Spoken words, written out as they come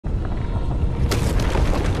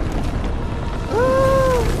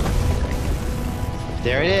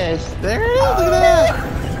There it is. There it is. Look at that.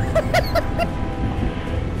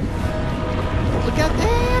 Look at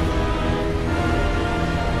that.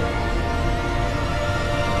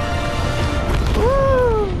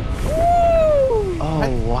 Woo! Woo! Oh,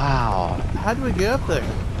 wow. How do we get up there?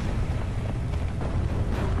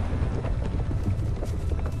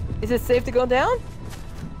 Is it safe to go down?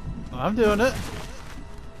 I'm doing it.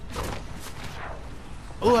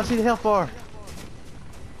 Oh, I see the health bar.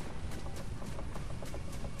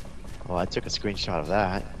 Well, I took a screenshot of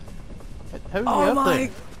that. How do we Oh get up my! there?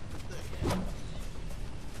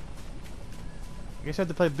 I guess I have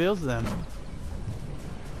to play Bills then.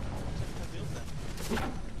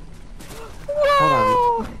 Hold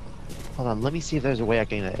on. Hold on. Let me see if there's a way I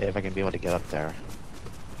can be able to get up there.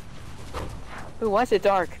 Ooh, why is it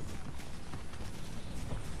dark?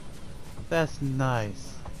 That's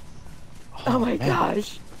nice. Oh my man.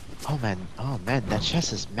 gosh! Oh man, that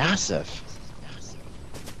chest is massive.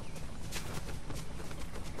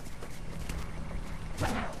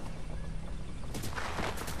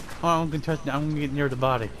 Oh, I'm gonna get near the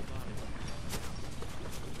body.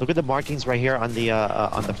 Look at the markings right here on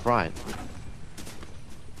the front.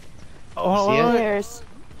 Oh, See it? oh, There's.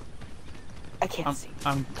 I can't see.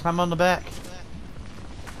 I'm climbing on the back.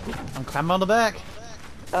 I'm climbing on the back.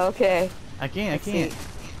 Okay. I can't. Let's see.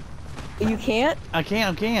 You can't? I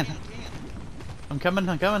can. I'm coming.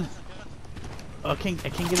 Oh, I can't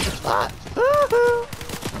get a good spot. Woohoo!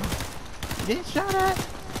 Get shot at.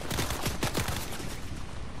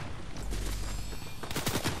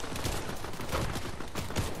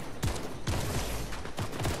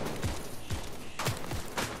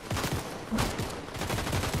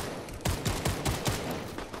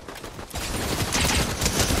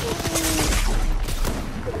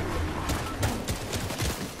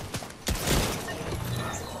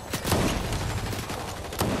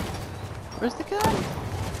 Where's the gun?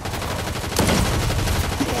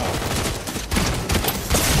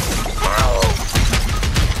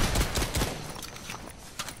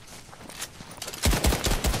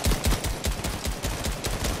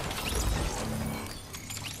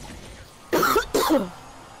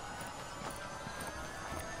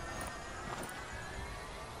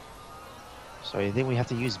 So you think we have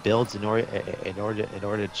to use builds in order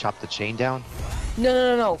to chop the chain down?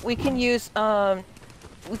 No. We can use like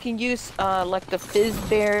the fizz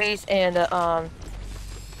berries and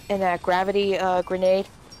that gravity grenade.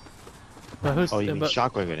 But who's, Oh, you mean but,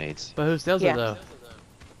 shockwave grenades? but who steals Yeah. it though?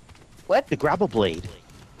 What? The grapple blade.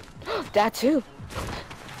 That too.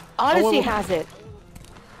 Odyssey whoa. has it.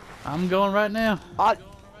 I'm going right now.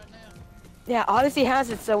 Yeah, Odyssey has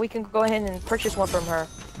it, so we can go ahead and purchase one from her.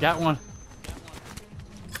 Got one.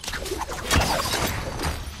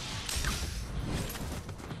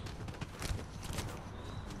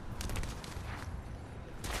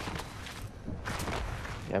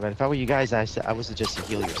 Yeah, but if I were you guys, I would suggest you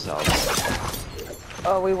heal yourselves.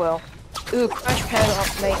 Oh, we will. Ooh, crush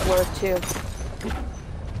pad might work too.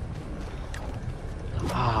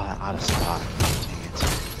 Ah, out of spot. Dang it.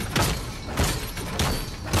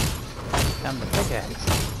 I'm the pickaxe.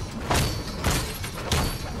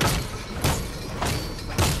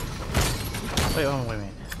 Wait a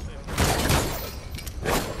minute.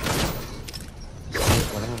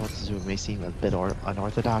 What I'm about to do may seem a bit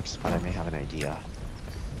unorthodox, but I may have an idea.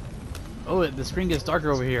 Oh, the screen gets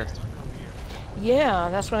darker over here. Yeah,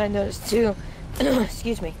 that's what I noticed too.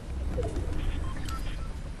 Excuse me.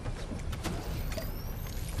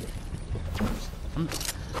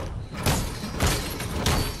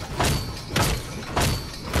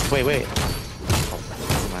 Wait. Oh,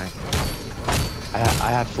 never mind.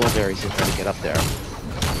 I have flow berries to try to get up there.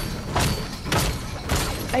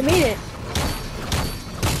 I made it.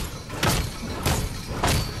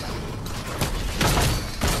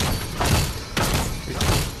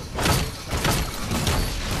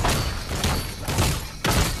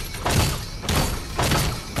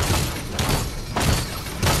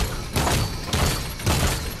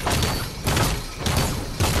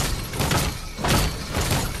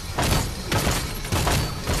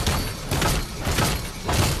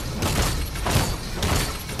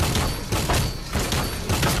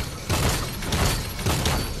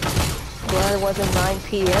 Glad it wasn't 9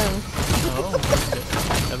 p.m. Oh,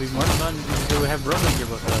 that'd be more fun if we have roaming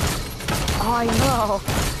yearbook up. Oh, I know.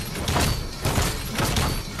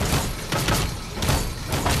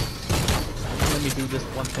 Let me do this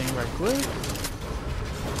one thing right quick.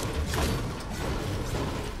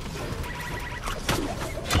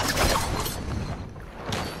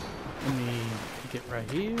 Let me get right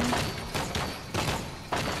here.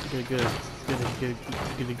 Get a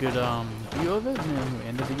good view of it, and then we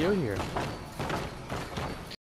end the video here.